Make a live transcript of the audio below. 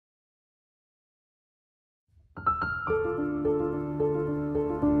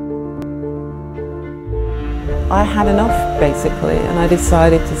I had enough, basically, and I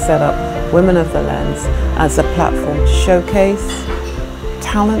decided to set up Women of the Lens as a platform to showcase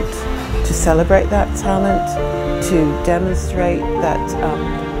talent, to celebrate that talent, to demonstrate that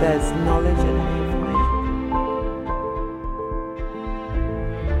there's knowledge and information.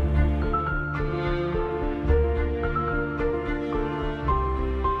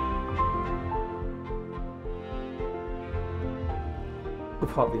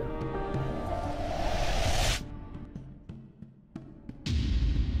 Phobia.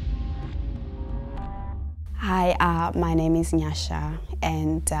 Hi, my name is Nyasha,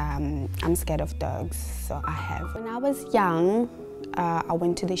 and I'm scared of dogs, so I have. When I was young, I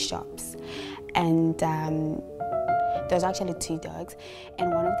went to the shops, and there's actually 2 dogs,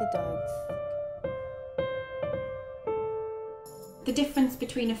 and one of the dogs... The difference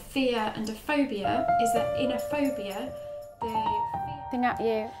between a fear and a phobia is that in a phobia, the at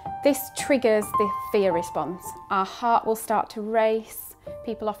you, this triggers the fear response. Our heart will start to race.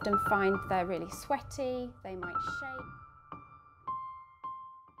 People often find they're really sweaty, they might shake.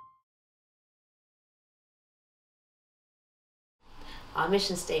 Our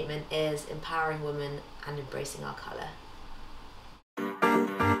mission statement is empowering women and embracing our colour.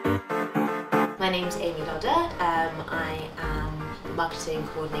 My name's Amy Lodder. I am the marketing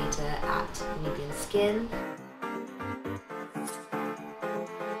coordinator at Nubian Skin.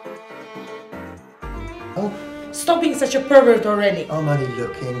 Oh. Stop being such a pervert already. I'm only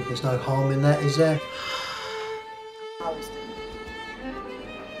looking. There's no harm in that, is there?